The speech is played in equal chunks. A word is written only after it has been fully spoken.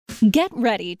Get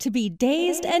ready to be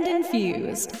dazed and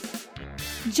infused.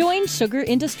 Join sugar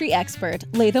industry expert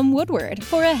Latham Woodward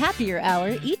for a happier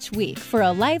hour each week for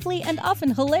a lively and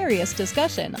often hilarious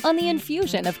discussion on the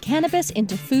infusion of cannabis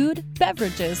into food,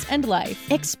 beverages, and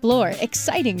life. Explore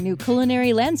exciting new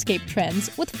culinary landscape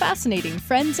trends with fascinating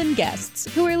friends and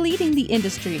guests who are leading the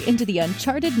industry into the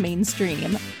uncharted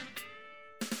mainstream.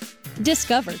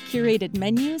 Discover curated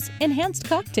menus, enhanced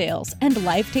cocktails, and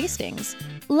live tastings.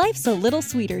 Life's a little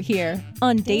sweeter here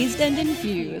on Dazed and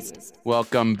Infused.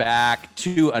 Welcome back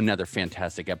to another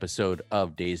fantastic episode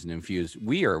of Dazed and Infused.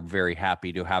 We are very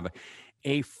happy to have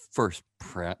a first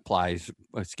prize.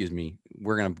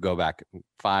 We're going to go back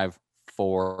 5,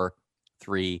 4,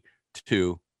 3,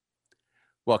 2.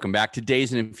 Welcome back to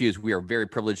Dazed and Infused. We are very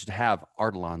privileged to have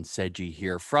Ardalan Sedji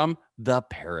here from The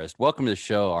Perist. Welcome to the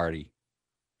show, Artie.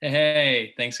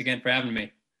 Hey, thanks again for having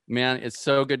me. Man, it's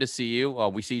so good to see you.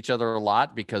 We see each other a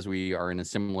lot because we are in a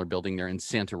similar building there in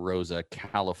Santa Rosa,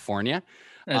 California.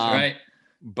 That's right.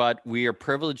 But we are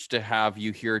privileged to have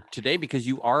you here today because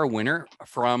you are a winner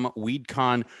from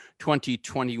WeedCon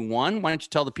 2021. Why don't you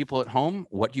tell the people at home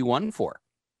what you won for?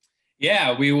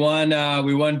 Yeah, we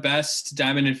won Best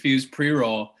Diamond Infused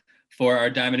Pre-Roll for our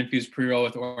Diamond Infused Pre-Roll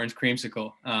with Orange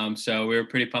Creamsicle. So we were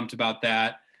pretty pumped about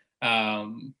that.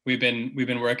 We've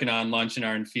been working on launching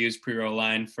our infused pre-roll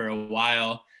line for a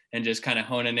while and just kind of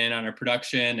honing in on our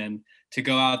production, and to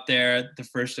go out there, the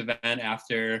first event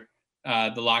after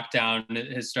the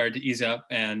lockdown has started to ease up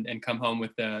and come home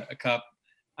with a cup.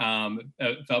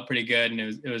 It felt pretty good, and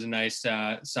it was a nice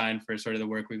sign for sort of the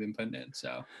work we've been putting in.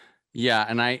 So. Yeah,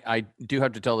 and I do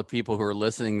have to tell the people who are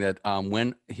listening that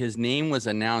when his name was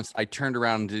announced, I turned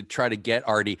around to try to get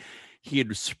Artie. He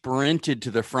had sprinted to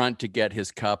the front to get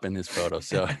his cup and his photo.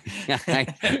 So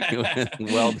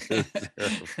well deserved.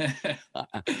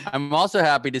 I'm also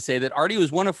happy to say that Artie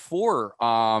was one of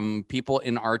 4 people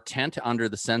in our tent under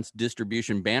the Sense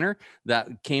Distribution banner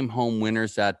that came home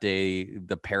winners that day,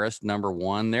 the Perist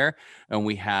 #1 there. And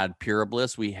we had Pure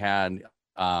Bliss, we had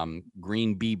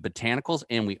Green Bee Botanicals,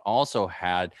 and we also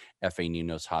had F.A.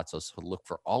 Nuno's Hot Sauce. So look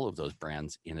for all of those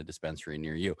brands in a dispensary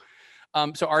near you.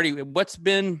 So Artie,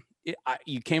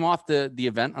 you came off the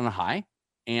event on a high,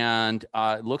 and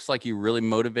it looks like you really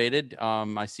motivated.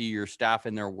 I see your staff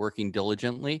in there working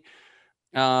diligently.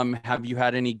 Have you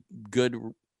had any good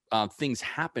things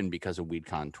happen because of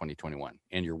WeedCon 2021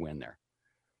 and your win there?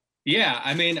 Yeah,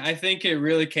 I mean, I think it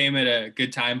really came at a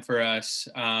good time for us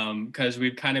because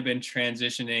we've kind of been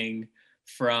transitioning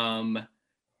from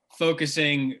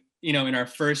focusing, in our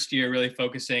first year, really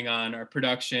focusing on our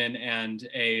production and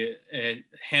a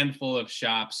handful of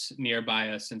shops nearby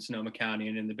us in Sonoma County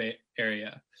and in the Bay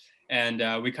Area.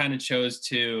 And we kind of chose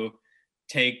to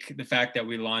take the fact that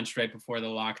we launched right before the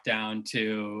lockdown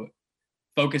to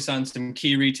focus on some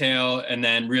key retail and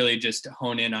then really just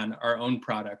hone in on our own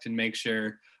product and make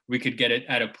sure we could get it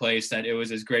at a place that it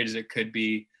was as great as it could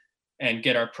be and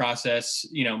get our process,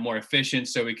 more efficient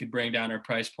so we could bring down our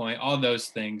price point, all those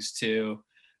things to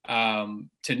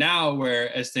now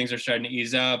where as things are starting to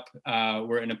ease up,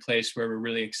 we're in a place where we're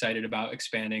really excited about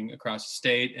expanding across the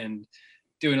state and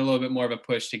doing a little bit more of a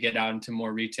push to get out into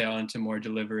more retail, into more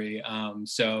delivery.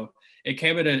 So it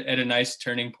came at a nice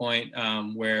turning point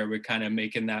where we're kind of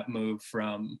making that move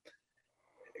from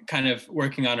kind of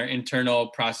working on our internal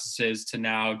processes to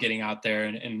now getting out there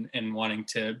and wanting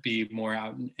to be more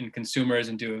out in consumers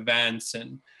and do events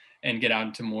and get out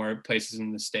into more places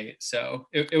in the state. So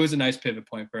it was a nice pivot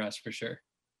point for us for sure.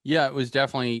 Yeah, it was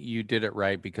definitely, you did it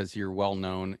right because you're well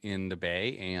known in the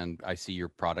Bay and I see your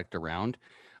product around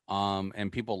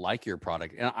and people like your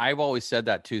product. And I've always said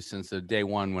that too, since the day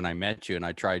one when I met you and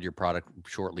I tried your product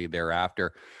shortly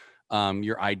thereafter.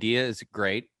 Your idea is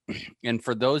great. And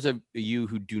for those of you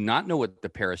who do not know what The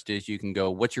Perist is, you can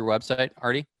go, what's your website,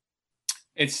 Artie?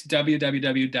 It's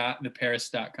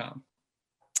www.theperist.com.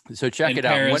 So check it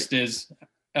out. Perist is,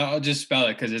 I'll just spell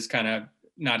it because it's kind of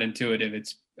not intuitive.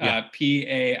 It's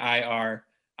Pairist.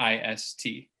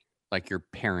 Like you're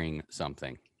pairing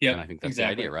something. Yeah, and I think that's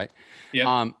exactly the idea, right?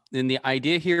 Yeah. And the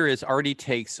idea here is Artie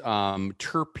takes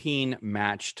terpene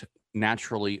matched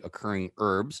naturally occurring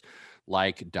herbs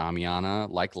like Damiana,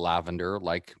 like lavender,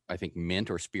 like I think mint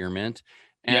or spearmint,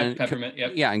 and peppermint.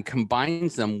 And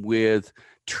combines them with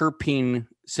terpene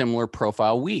similar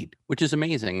profile weed, which is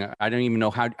amazing. I don't even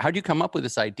know how'd you come up with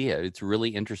this idea? It's really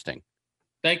interesting.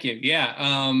 Thank you.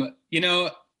 Yeah.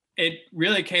 It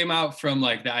really came out from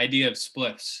like the idea of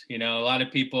spliffs. A lot of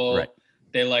people, right.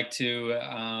 They like to,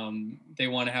 they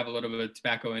want to have a little bit of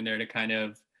tobacco in there to kind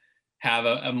of have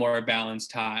a more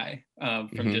balanced high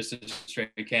from just a straight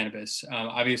cannabis.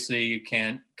 Obviously, you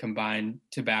can't combine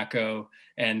tobacco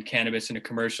and cannabis in a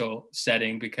commercial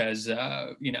setting because,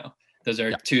 those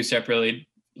are two separately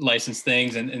licensed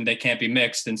things and they can't be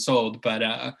mixed and sold. But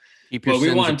keep your what we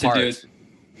sins wanted apart. to do is,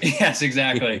 yes,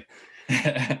 exactly.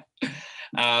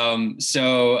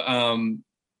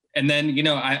 And then,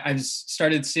 I've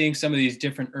started seeing some of these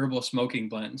different herbal smoking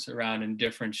blends around in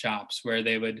different shops where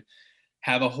they would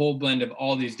have a whole blend of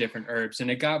all these different herbs. And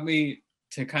it got me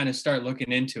to kind of start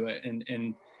looking into it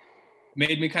and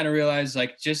made me kind of realize,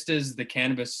 like, just as the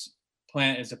cannabis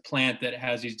plant is a plant that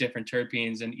has these different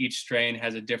terpenes and each strain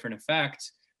has a different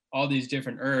effect, all these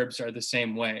different herbs are the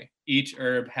same way. Each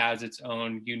herb has its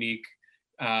own unique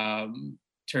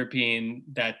terpene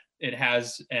that it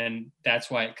has, and that's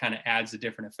why it kind of adds a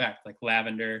different effect. Like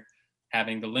lavender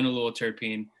having the linalool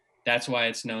terpene, that's why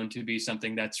it's known to be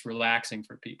something that's relaxing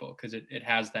for people, because it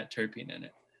has that terpene in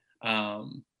it.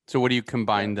 So what do you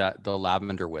combine the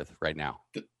lavender with right now?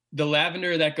 The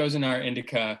lavender that goes in our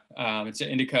indica, it's an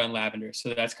indica and lavender.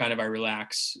 So that's kind of our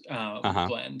relax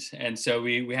blend. And so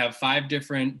we have 5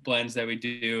 different blends that we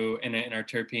do in our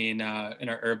terpene, in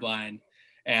our herb line.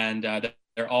 And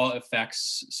they're all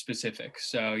effects specific.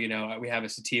 So, we have a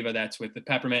sativa that's with the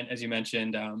peppermint, as you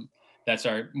mentioned. That's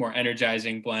our more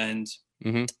energizing blend.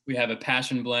 Mm-hmm. We have a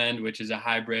passion blend, which is a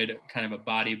hybrid, kind of a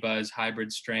body buzz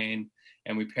hybrid strain.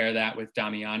 And we pair that with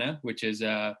Damiana, which is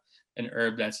an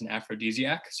herb that's an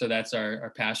aphrodisiac. So that's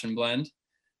our passion blend.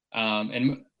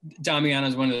 And Damiana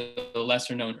is one of the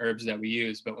lesser known herbs that we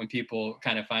use, but when people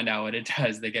kind of find out what it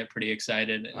does, they get pretty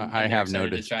excited. I have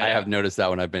noticed that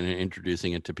when I've been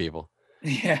introducing it to people.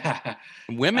 Yeah.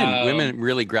 Women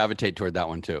really gravitate toward that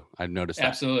one too. I've noticed that.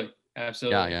 Absolutely.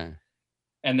 Yeah.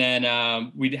 And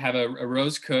then we'd have a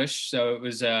rose kush. So it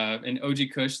was an OG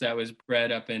kush that was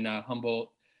bred up in Humboldt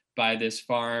by this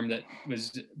farm that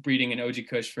was breeding an OG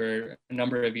kush for a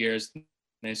number of years.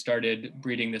 They started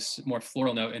breeding this more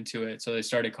floral note into it. So they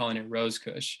started calling it rose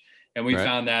kush. And we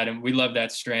found that, and we love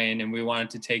that strain. And we wanted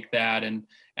to take that and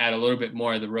add a little bit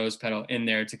more of the rose petal in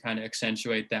there to kind of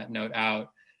accentuate that note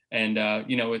out. And,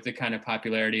 with the kind of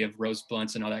popularity of rose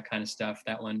blunts and all that kind of stuff,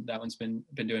 that one's been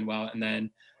doing well. And then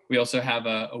we also have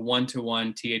a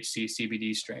 1-to-1 THC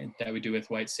CBD strain that we do with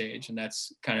white sage. And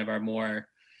that's kind of our more,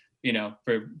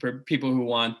 for people who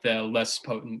want the less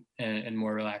potent and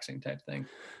more relaxing type thing.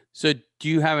 So do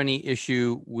you have any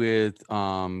issue with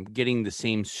getting the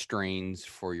same strains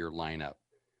for your lineup?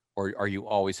 Or are you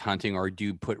always hunting, or do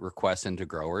you put requests into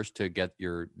growers to get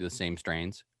the same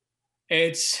strains?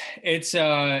 It's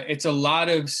a lot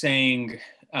of saying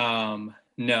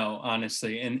no,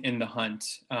 honestly, in the hunt,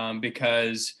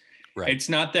 because it's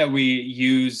not that we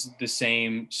use the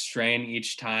same strain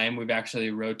each time. We've actually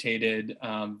rotated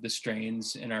the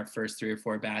strains in our first 3 or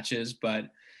 4 batches, but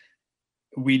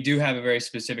we do have a very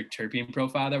specific terpene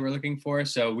profile that we're looking for.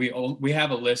 So we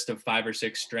have a list of 5 or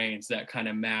 6 strains that kind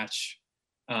of match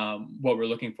what we're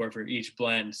looking for each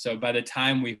blend. So by the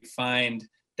time we find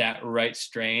that right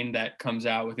strain that comes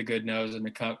out with a good nose and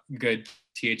a good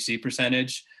THC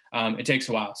percentage, it takes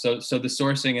a while. So the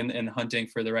sourcing and hunting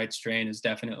for the right strain is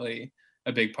definitely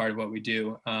a big part of what we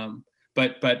do.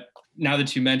 But now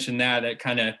that you mentioned that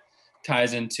kind of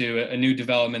ties into a new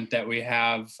development that we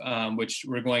have, which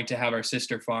we're going to have our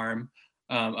sister farm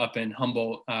up in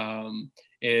Humboldt.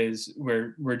 Is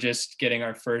we're just getting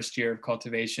our first year of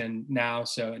cultivation now.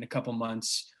 So in a couple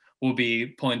months, we'll be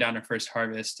pulling down our first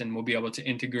harvest, and we'll be able to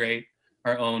integrate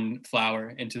our own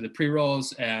flower into the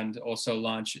pre-rolls and also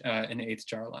launch an 8th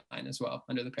jar line as well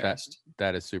under the Parist.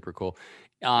 That is super cool.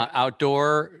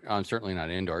 Outdoor, certainly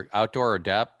not indoor. Outdoor or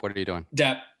DEP? What are you doing?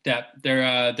 DEP.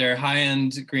 They're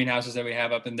high-end greenhouses that we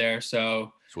have up in there.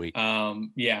 So sweet.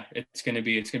 It's gonna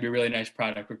be a really nice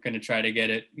product. We're gonna try to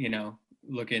get it,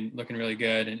 looking really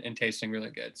good and tasting really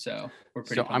good. So we're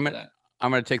pretty pumped for that. I'm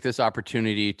going to take this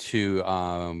opportunity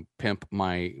to pimp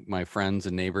my friends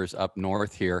and neighbors up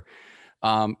north here.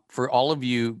 For all of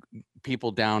you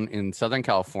people down in Southern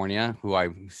California who I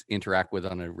interact with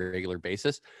on a regular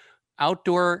basis,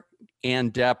 outdoor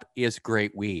and DEP is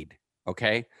great weed.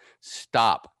 Okay,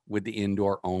 stop with the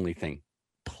indoor only thing.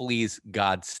 Please,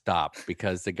 God, stop,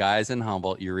 because the guys in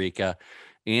Humboldt, Eureka,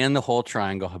 and the whole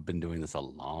triangle have been doing this a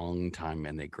long time,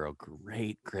 and they grow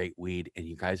great weed, and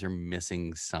you guys are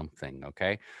missing something.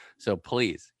 Okay, so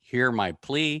please hear my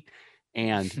plea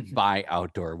and buy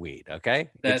outdoor weed.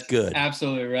 Okay, that's good.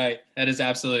 Absolutely right. That is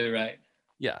absolutely right.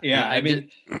 Yeah. I mean,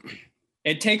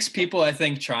 it takes people, I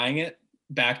think, trying it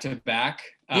back to back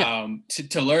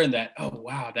to learn that, oh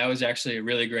wow, that was actually a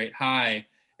really great high,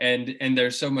 and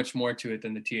there's so much more to it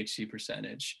than the THC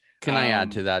percentage. Can I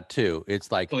add to that too?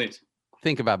 It's like, Please.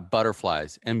 think about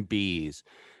butterflies and bees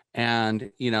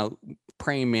and,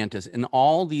 praying mantis and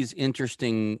all these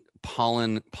interesting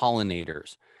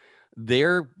pollinators.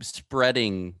 They're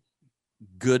spreading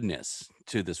goodness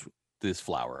to this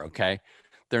flower. Okay.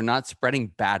 They're not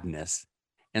spreading badness.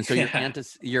 And so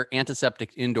you're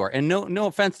antiseptic indoor, and no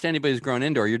offense to anybody who's grown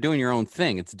indoor. You're doing your own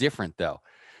thing. It's different though.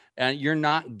 And you're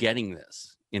not getting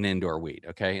this in indoor weed.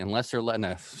 Okay. Unless they're letting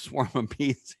a swarm of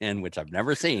bees in, which I've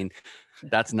never seen.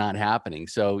 That's not happening.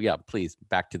 So yeah, please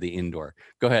back to the indoor.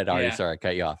 Go ahead, Artie. Yeah. Sorry, I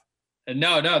cut you off.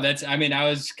 No, I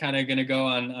was kind of going to go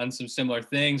on some similar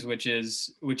things, which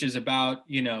is about,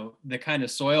 the kind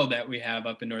of soil that we have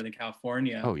up in Northern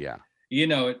California. Oh yeah.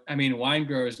 Wine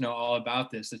growers know all about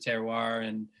this, the terroir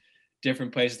and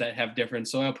different places that have different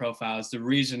soil profiles. The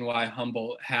reason why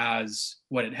Humboldt has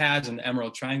what it has and the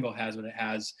Emerald Triangle has what it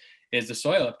has is the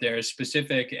soil up there is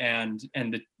specific, and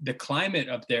the climate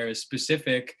up there is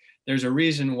specific. There's a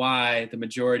reason why the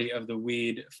majority of the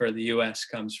weed for the U.S.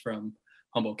 comes from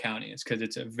Humboldt County. It's because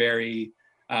it's a very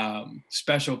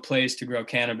special place to grow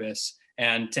cannabis,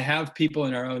 and to have people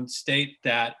in our own state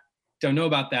that don't know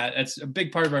about that. That's a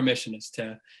big part of our mission is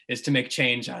to make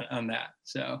change on that.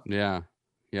 So yeah.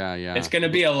 It's going to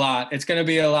be a lot. It's going to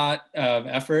be a lot of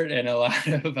effort and a lot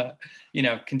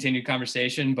of continued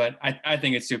conversation. But I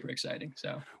think it's super exciting.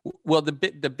 So well, the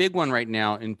big one right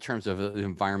now in terms of the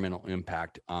environmental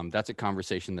impact, that's a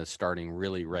conversation that's starting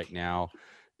really right now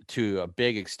to a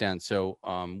big extent. So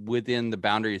within the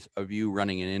boundaries of you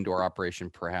running an indoor operation,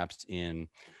 perhaps in,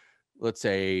 let's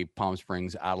say, Palm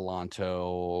Springs,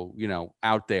 Adelanto,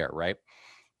 out there, right?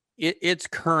 It's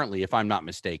currently, if I'm not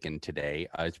mistaken today,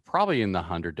 it's probably in the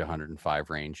 100 to 105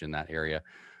 range in that area.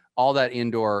 All that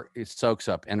indoor, it soaks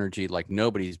up energy like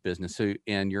nobody's business. So,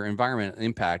 and your environmental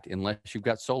impact, unless you've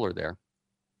got solar there,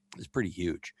 is pretty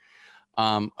huge.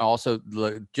 Also,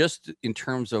 just in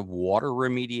terms of water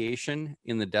remediation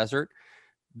in the desert,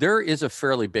 there is a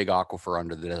fairly big aquifer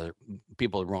under the desert.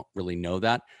 People don't really know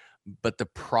that. But the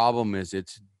problem is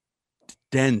it's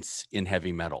dense in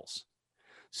heavy metals.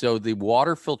 So the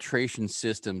water filtration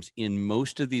systems in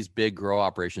most of these big grow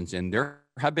operations, and there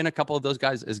have been a couple of those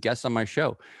guys as guests on my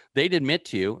show, they'd admit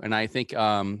to you, and I think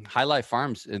High Life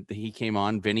Farms, Vinny came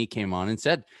on and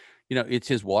said, it's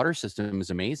his water system is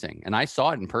amazing. And I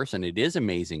saw it in person. It is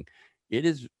amazing. It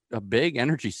is a big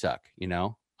energy suck,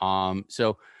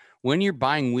 So when you're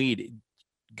buying weed,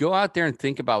 go out there and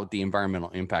think about what the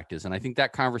environmental impact is. And I think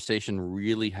that conversation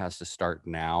really has to start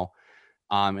now.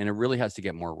 And it really has to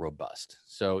get more robust.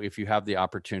 So if you have the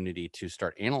opportunity to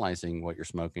start analyzing what you're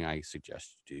smoking, I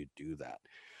suggest you do that.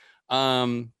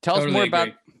 Tell us more about,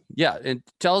 and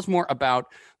tell us more about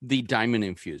the diamond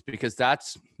infused, because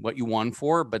that's what you won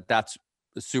for, but that's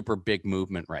a super big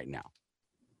movement right now.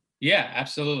 Yeah,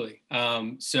 absolutely.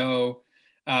 So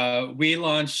we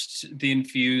launched the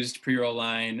infused pre-roll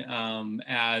line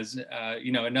as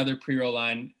another pre-roll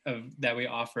line that we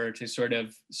offer to sort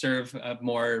of serve a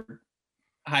more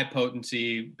high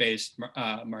potency based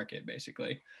market,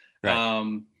 basically.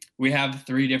 Right. We have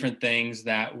 3 different things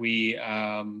that we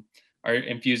are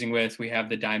infusing with. We have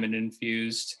the diamond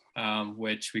infused,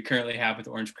 which we currently have with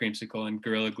Orange Creamsicle and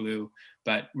Gorilla Glue,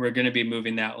 but we're going to be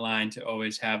moving that line to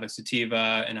always have a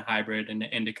sativa and a hybrid and an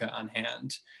indica on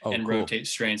hand and cool. Rotate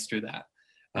strains through that.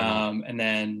 And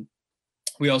then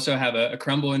we also have a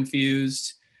crumble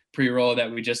infused pre-roll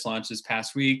that we just launched this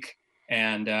past week.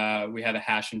 And we have a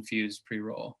hash infused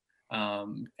pre-roll.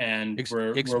 And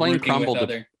explain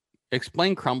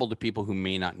crumble to people who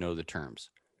may not know the terms.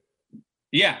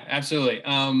 Yeah, absolutely.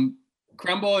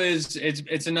 Crumble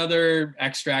it's another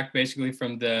extract basically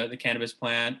from the cannabis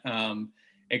plant.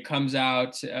 It comes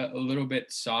out a little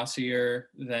bit saucier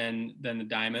than the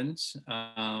diamonds.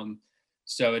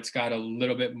 So it's got a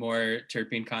little bit more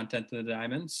terpene content than the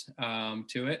diamonds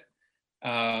to it.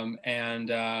 And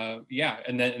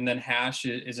then hash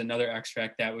is another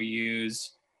extract that we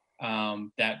use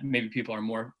that maybe people are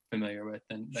more familiar with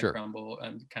than sure. Crumble,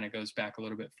 and kind of goes back a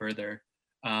little bit further.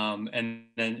 And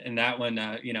then in that one,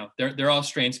 they're all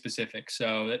strain specific.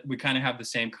 So we kind of have the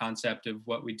same concept of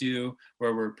what we do,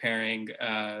 where we're pairing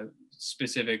a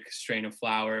specific strain of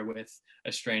flower with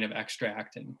a strain of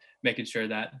extract and making sure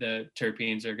that the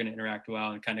terpenes are going to interact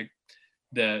well, and kind of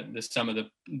the sum of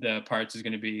the parts is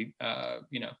going to be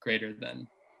greater than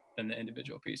the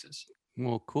individual pieces.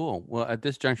 Well, cool. Well, at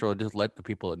this juncture, I'll just let the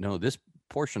people know this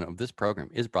portion of this program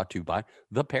is brought to you by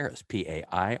The Pairist,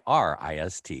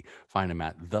 PAIRIST. Find them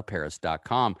at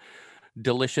thepairist.com.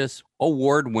 Delicious,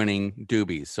 award-winning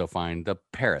doobies. So find The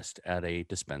Pairist at a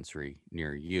dispensary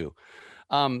near you.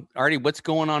 Artie, what's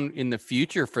going on in the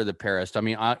future for The Pairist? I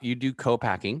mean, you do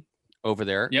co-packing, over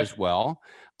there Yep. as well.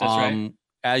 That's right.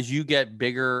 As you get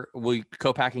bigger, will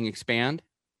co-packing expand,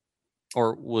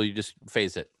 or will you just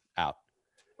phase it out?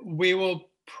 We will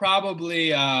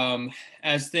probably,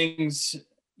 as things,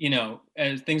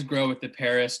 as things grow with the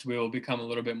Parist, we will become a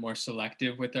little bit more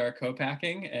selective with our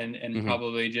co-packing, and Mm-hmm.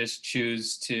 probably just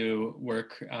choose to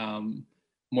work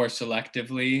more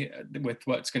selectively with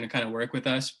what's going to kind of work with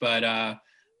us. But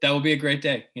that will be a great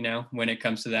day, when it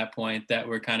comes to that point that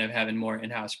we're kind of having more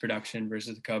in-house production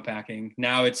versus the co-packing.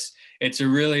 Now it's a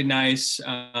really nice.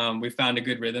 We found a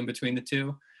good rhythm between the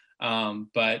two,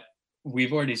 but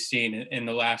we've already seen in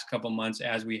the last couple months,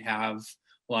 as we have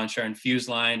launched our infused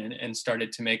line and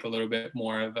started to make a little bit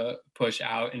more of a push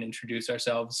out and introduce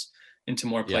ourselves into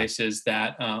more Yeah. places,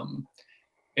 that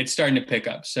it's starting to pick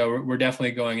up. So we're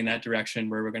definitely going in that direction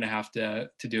where we're going to have to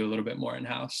do a little bit more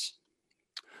in-house.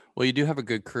 Well, you do have a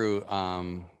good crew.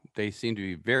 They seem to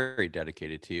be very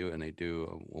dedicated to you, and they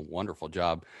do a wonderful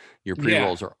job. Your Yeah.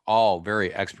 pre-rolls are all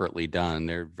very expertly done.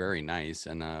 They're very nice,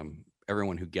 and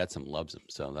everyone who gets them loves them.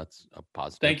 So that's a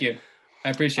positive. Thank you. I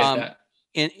appreciate that.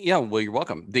 And yeah, well, you're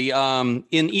welcome. The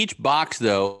in each box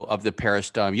though of the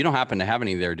Parist, you don't happen to have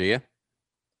any there, do you?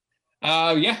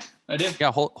 Yeah, I do.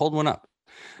 Yeah, hold one up.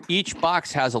 Each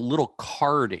box has a little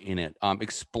card in it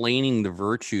explaining the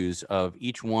virtues of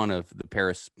each one of the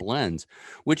Parist blends,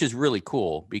 which is really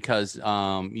cool because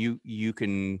you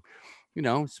can,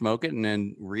 smoke it and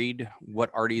then read what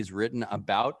Artie has written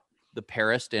about the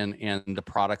Parist and the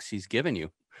products he's given you,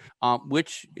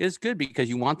 which is good because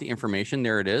you want the information.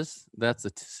 There it is. That's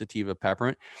the sativa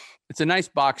peppermint. It's a nice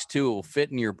box too. It will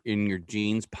fit in your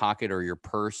jeans pocket or your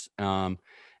purse.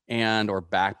 Or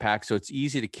backpack, so it's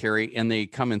easy to carry, and they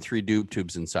come in 3 doob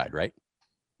tubes inside, right?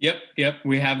 Yep.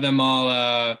 We have them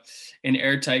all in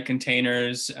airtight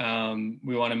containers.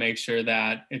 We want to make sure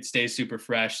that it stays super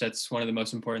fresh. That's one of the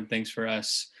most important things for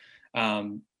us.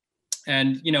 And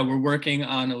we're working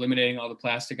on eliminating all the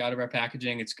plastic out of our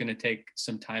packaging. It's going to take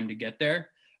some time to get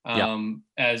there.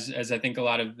 As I think a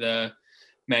lot of the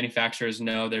manufacturers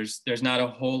know, there's not a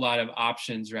whole lot of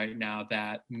options right now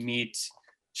that meet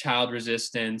child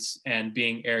resistance and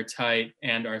being airtight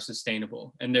and are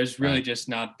sustainable. And there's really just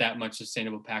not that much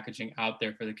sustainable packaging out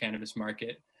there for the cannabis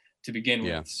market to begin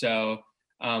with. So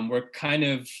we're kind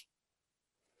of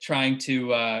trying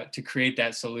to create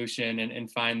that solution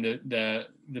and find the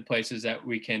places that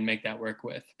we can make that work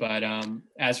with. But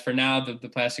as for now, the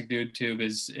plastic doob tube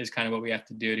is kind of what we have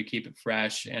to do to keep it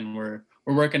fresh. And we're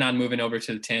working on moving over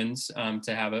to the tins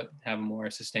to have a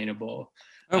more sustainable,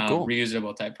 cool.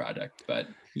 reusable type product. But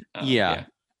I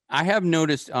have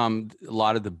noticed a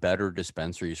lot of the better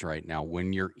dispensaries right now,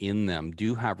 when you're in them,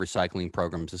 do have recycling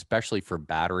programs, especially for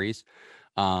batteries.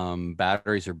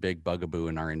 Batteries are big bugaboo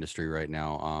in our industry right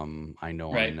now. I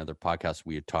know on another podcast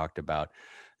we had talked about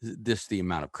the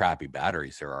amount of crappy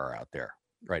batteries there are out there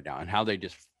right now and how they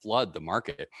just flood the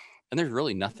market. And there's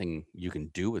really nothing you can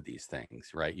do with these things,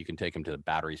 right? You can take them to the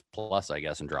Batteries Plus, I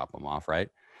guess, and drop them off, right?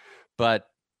 But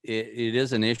it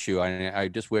is an issue. I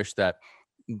just wish that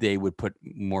they would put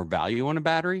more value on a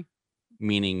battery,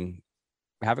 meaning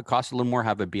have it cost a little more,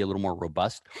 have it be a little more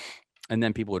robust, and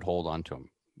then people would hold on to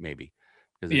them maybe,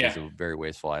 because it is a very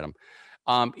wasteful item.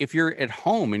 If you're at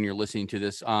home and you're listening to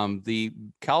this, the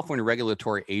California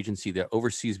regulatory agency that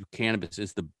oversees cannabis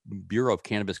is the Bureau of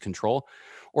Cannabis Control,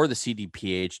 or the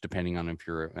CDPH, depending on if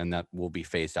you're, and that will be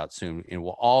phased out soon. It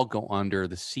will all go under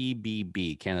the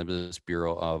CBB, Cannabis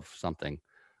Bureau of something.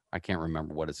 I can't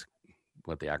remember what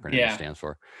the acronym stands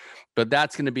for, but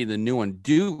that's going to be the new one.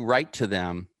 Do write to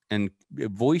them and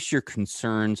voice your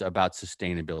concerns about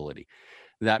sustainability.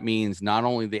 That means not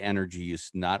only the energy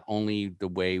use, not only the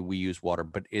way we use water,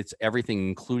 but it's everything,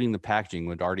 including the packaging.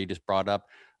 What Artie just brought up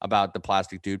about the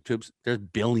plastic doob tubes, there's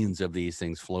billions of these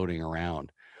things floating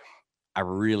around. I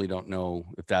really don't know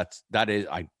if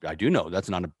I do know that's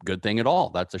not a good thing at all.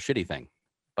 That's a shitty thing,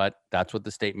 but that's what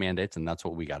the state mandates, and that's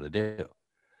what we got to do.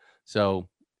 So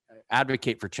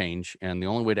advocate for change. And the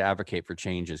only way to advocate for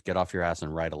change is get off your ass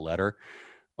and write a letter.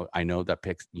 I know that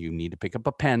you need to pick up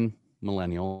a pen,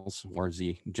 millennials or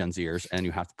Gen Zers, and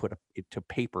you have to put it to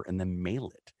paper and then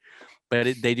mail it.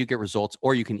 But they do get results,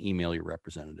 or you can email your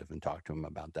representative and talk to them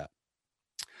about that.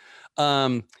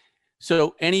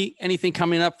 So anything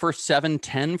coming up for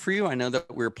 7/10 for you? I know that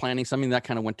we were planning something that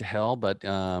kind of went to hell, but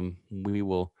we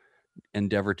will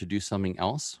endeavor to do something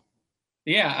else.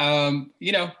 Yeah,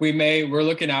 we're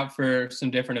looking out for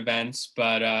some different events,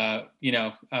 but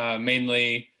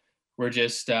mainly we're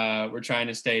trying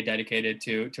to stay dedicated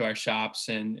to our shops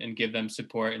and give them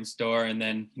support in store, and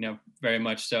then very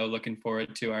much so looking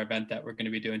forward to our event that we're going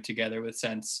to be doing together with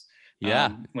Sense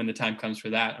Yeah. When the time comes for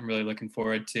that. I'm really looking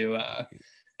forward to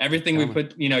everything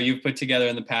you've put together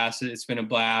in the past. It's been a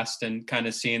blast, and kind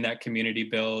of seeing that community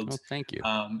build. Oh, thank you.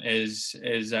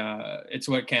 It's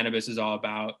what cannabis is all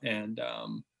about, and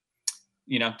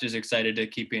just excited to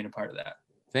keep being a part of that.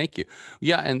 Thank you.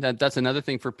 Yeah, and that's another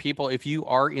thing for people. If you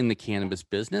are in the cannabis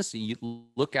business, you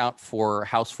look out for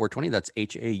House 420. That's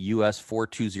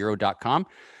HAUS420.com.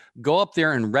 Go up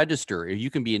there and register. If you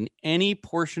can be in any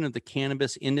portion of the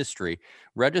cannabis industry,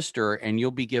 register, and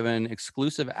you'll be given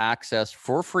exclusive access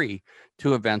for free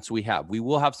to events we have. We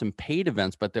will have some paid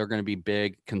events, but they're going to be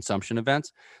big consumption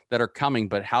events that are coming.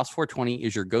 But House 420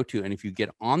 is your go-to. And if you get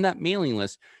on that mailing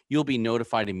list, you'll be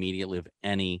notified immediately of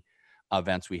any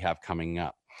events we have coming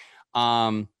up.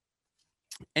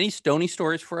 Any Stony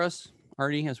stories for us,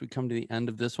 Artie, as we come to the end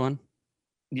of this one?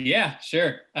 Yeah,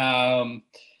 sure.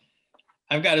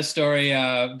 I've got a story.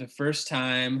 The first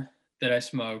time that I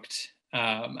smoked,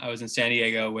 I was in San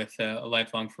Diego with a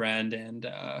lifelong friend, and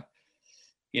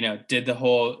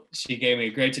she gave me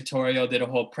a great tutorial, did a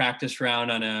whole practice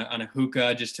round on a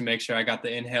hookah just to make sure I got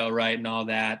the inhale right and all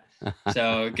that.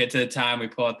 So get to the time, we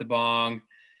pull out the bong,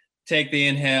 take the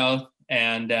inhale,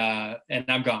 and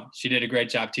I'm gone. She did a great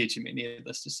job teaching me,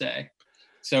 needless to say.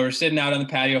 So we're sitting out on the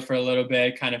patio for a little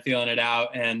bit, kind of feeling it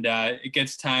out. And it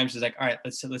gets time. She's like, all right,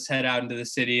 let's head out into the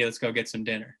city. Let's go get some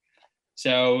dinner.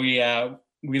 So we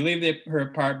leave her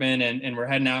apartment, and we're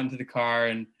heading out into the car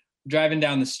and driving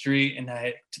down the street. And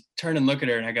I turn and look at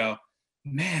her, and I go,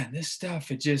 man, this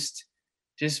stuff, it just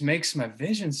makes my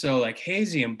vision so like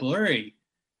hazy and blurry.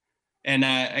 And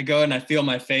I go and I feel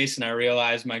my face, and I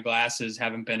realize my glasses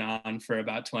haven't been on for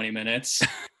about 20 minutes.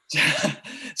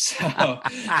 So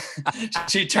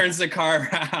she turns the car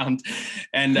around,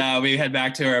 and we head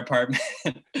back to her apartment,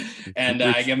 and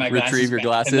I get my glasses. Retrieve your back.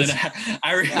 glasses. And then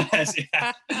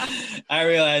I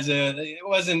realized it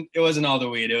wasn't all the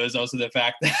weed. It was also the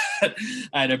fact that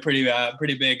I had a pretty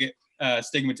big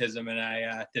stigmatism, and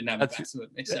I didn't have my glasses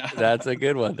with me. So that's a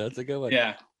good one.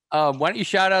 Yeah. Why don't you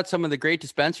shout out some of the great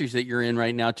dispensaries that you're in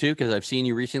right now too? Because I've seen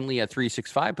you recently at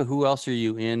 365, but who else are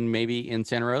you in? Maybe in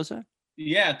Santa Rosa?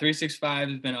 Yeah, 365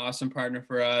 has been an awesome partner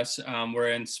for us. We're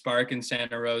in Spark in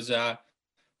Santa Rosa,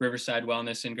 Riverside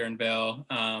Wellness in Guerneville.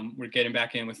 We're getting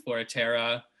back in with Flora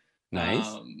Terra.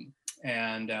 Nice.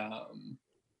 And a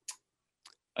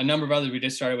number of others. We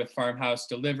just started with Farmhouse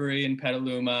Delivery in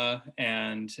Petaluma,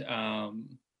 and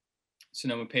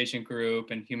Sonoma Patient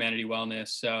Group and Humanity Wellness.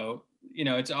 So,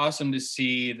 it's awesome to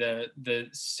see the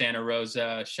Santa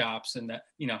Rosa shops and that,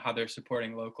 how they're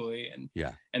supporting locally, and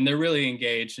they're really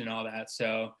engaged and all that.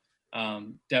 So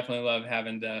definitely love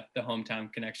having the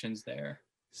hometown connections there.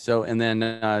 So, and then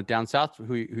down south,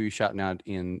 who you shouting out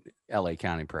in LA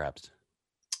County, perhaps?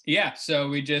 Yeah. So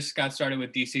we just got started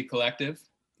with DC Collective.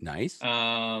 Nice.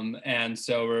 And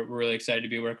so we're really excited to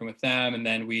be working with them. And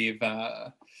then we've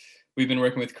been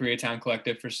working with Koreatown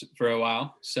Collective for a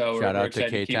while. So we're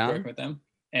excited to keep working with them.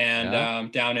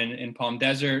 And down in Palm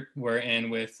Desert, we're in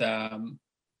with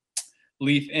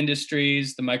Leaf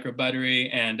Industries, the Micro Buttery,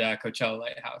 and Coachella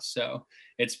Lighthouse. So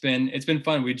it's been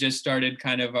fun. We just started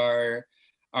kind of our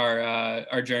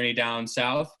journey down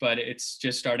south, but it's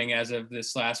just starting as of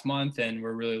this last month, and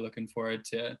we're really looking forward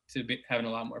to having a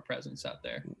lot more presence out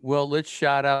there. Well, let's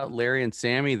shout out Larry and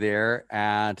Sammy there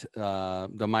at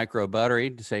the Micro Buttery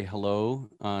to say hello.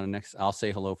 Next, I'll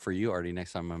say hello for you, Artie,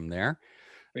 next time I'm there.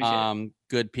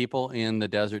 Good people in the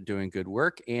desert doing good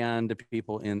work, and the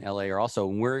people in LA are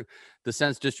also. The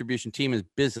Sense distribution team is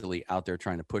busily out there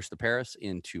trying to push the Paris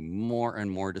into more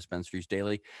and more dispensaries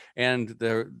daily, and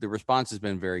the response has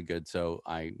been very good. So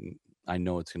I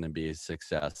know it's going to be a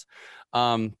success.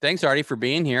 Thanks, Artie, for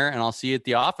being here, and I'll see you at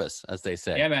the office, as they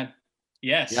say. Yeah, man.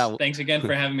 Yes. Yeah. Thanks again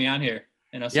for having me on here.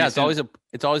 And I'll see you soon.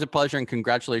 It's always a pleasure, and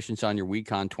congratulations on your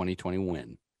WeedCon 2020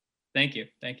 win. Thank you.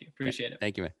 Appreciate it.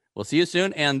 Thank you, man. We'll see you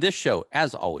soon. And this show,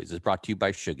 as always, is brought to you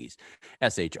by Shoogies,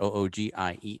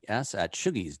 SHOOGIES at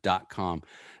Shoogies.com.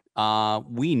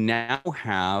 We now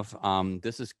have,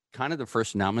 this is kind of the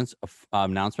first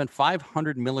announcement,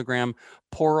 500 milligram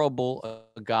pourable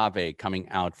agave coming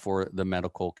out for the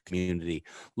medical community.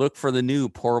 Look for the new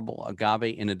pourable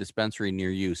agave in a dispensary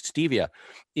near you. Stevia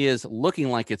is looking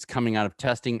like it's coming out of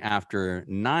testing after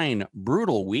 9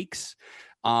 brutal weeks.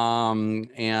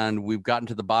 And we've gotten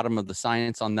to the bottom of the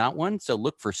science on that one. So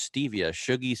look for Stevia,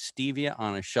 Shoogies Stevia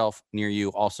on a shelf near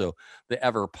you. Also, the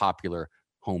ever popular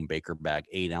home baker bag,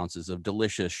 8 ounces of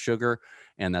delicious sugar.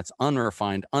 And that's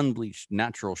unrefined, unbleached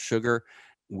natural sugar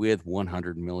with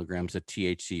 100 milligrams of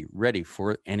THC, ready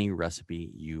for any recipe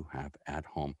you have at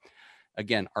home.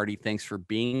 Again, Artie, thanks for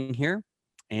being here,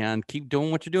 and keep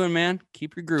doing what you're doing, man.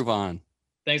 Keep your groove on.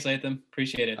 Thanks, Latham.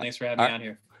 Appreciate it. Thanks for having me on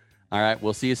here. All right.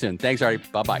 We'll see you soon. Thanks, Artie.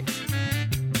 Bye-bye.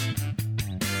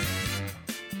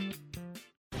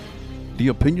 The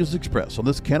opinions expressed on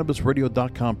this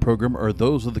CannabisRadio.com program are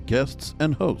those of the guests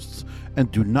and hosts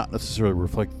and do not necessarily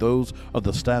reflect those of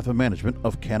the staff and management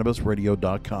of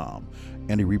CannabisRadio.com.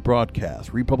 Any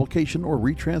rebroadcast, republication, or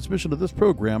retransmission of this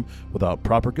program without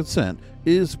proper consent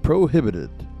is prohibited.